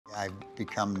I've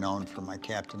become known for my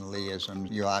Captain Lee-isms.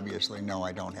 You obviously know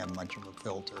I don't have much of a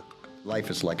filter. Life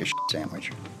is like a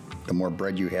sandwich. The more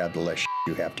bread you have, the less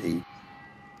you have to eat.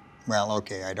 Well,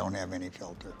 okay, I don't have any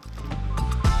filter.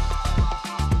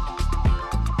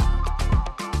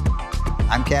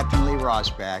 I'm Captain Lee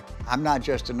Rosbach. I'm not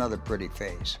just another pretty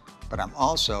face, but I'm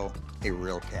also a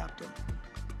real captain.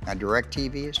 Now,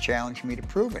 DIRECTV has challenged me to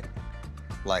prove it,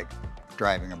 like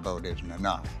driving a boat isn't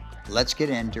enough. Let's get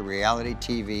into reality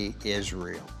TV is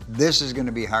real. This is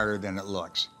gonna be harder than it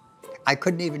looks. I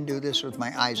couldn't even do this with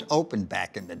my eyes open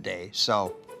back in the day,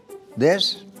 so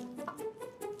this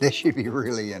should be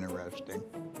really interesting.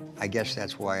 I guess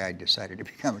that's why I decided to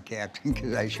become a captain,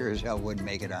 because I sure as hell wouldn't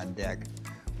make it on deck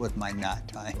with my knot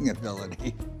tying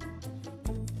ability.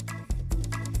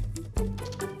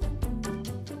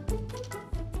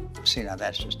 See, now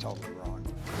that's just totally wrong.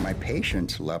 My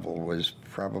patience level was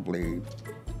probably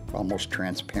almost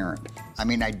transparent. I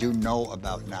mean, I do know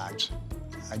about knots.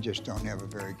 I just don't have a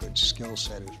very good skill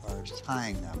set as far as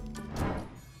tying them.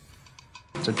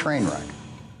 It's a train wreck.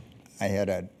 I had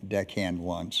a deckhand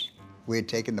once. We had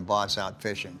taken the boss out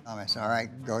fishing. I said, all right,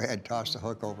 go ahead, toss the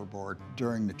hook overboard.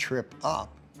 During the trip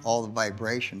up, all the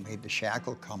vibration made the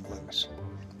shackle come loose.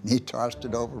 He tossed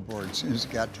it overboard. As soon as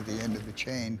it got to the end of the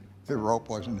chain, the rope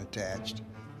wasn't attached.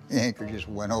 The anchor just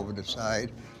went over the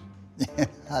side. And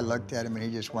I looked at him and he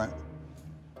just went.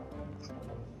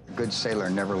 A good sailor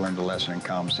never learned a lesson in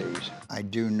calm seas. I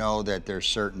do know that there's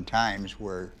certain times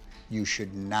where you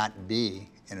should not be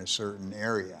in a certain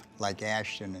area, like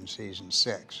Ashton in season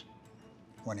 6,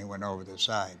 when he went over the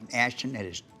side. Ashton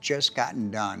has just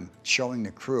gotten done showing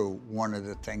the crew one of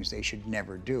the things they should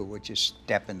never do, which is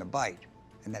step in the bight.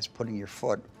 And that's putting your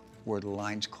foot where the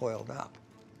line's coiled up.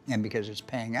 And because it's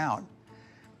paying out,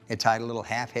 it tied a little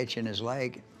half hitch in his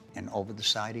leg, and over the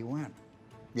side he went.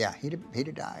 Yeah, he'd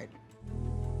have died.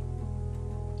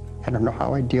 I don't know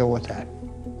how I deal with that.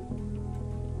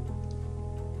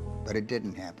 But it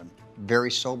didn't happen.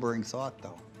 Very sobering thought,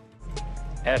 though.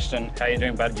 Ashton, how you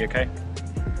doing, bud? You okay?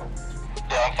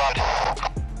 Yeah, I'm fine.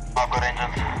 I've got engine.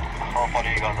 How far do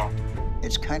you guys are?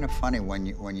 It's kind of funny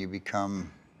when you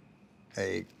become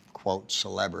a, quote,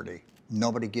 celebrity.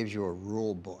 Nobody gives you a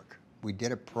rule book. We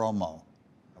did a promo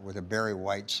with a Barry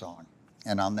White song,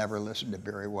 and I'll never listen to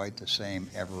Barry White the same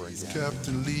ever again.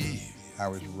 Captain Lee. I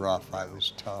was rough, I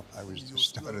was tough, I was the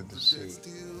stud of the sea,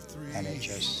 and it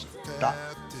just stopped.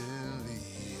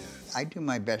 I do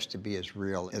my best to be as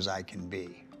real as I can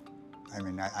be. I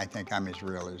mean, I think I'm as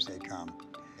real as they come.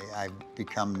 I've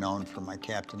become known for my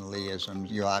Captain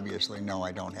Lee-isms. You obviously know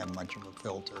I don't have much of a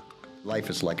filter. Life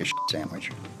is like a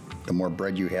sandwich. The more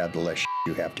bread you have, the less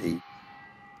you have to eat.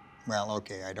 Well,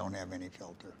 okay, I don't have any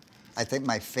filter. I think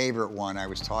my favorite one, I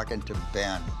was talking to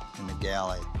Ben in the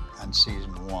galley on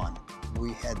season 1.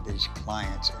 We had these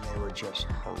clients and they were just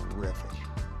horrific.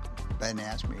 Ben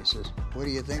asked me, he says, what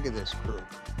do you think of this crew?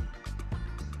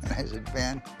 And I said,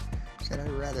 Ben, I said,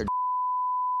 I'd rather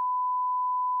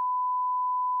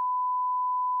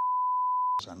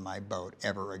on my boat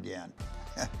ever again.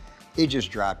 He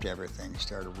just dropped everything,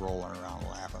 started rolling around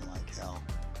laughing like hell.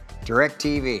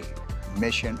 DIRECTV,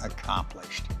 mission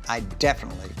accomplished. I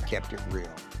definitely kept it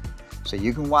real. So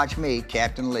you can watch me,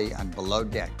 Captain Lee, on Below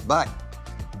Deck, but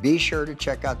be sure to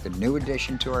check out the new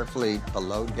addition to our fleet,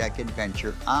 Below Deck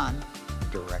Adventure, on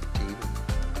DIRECTV.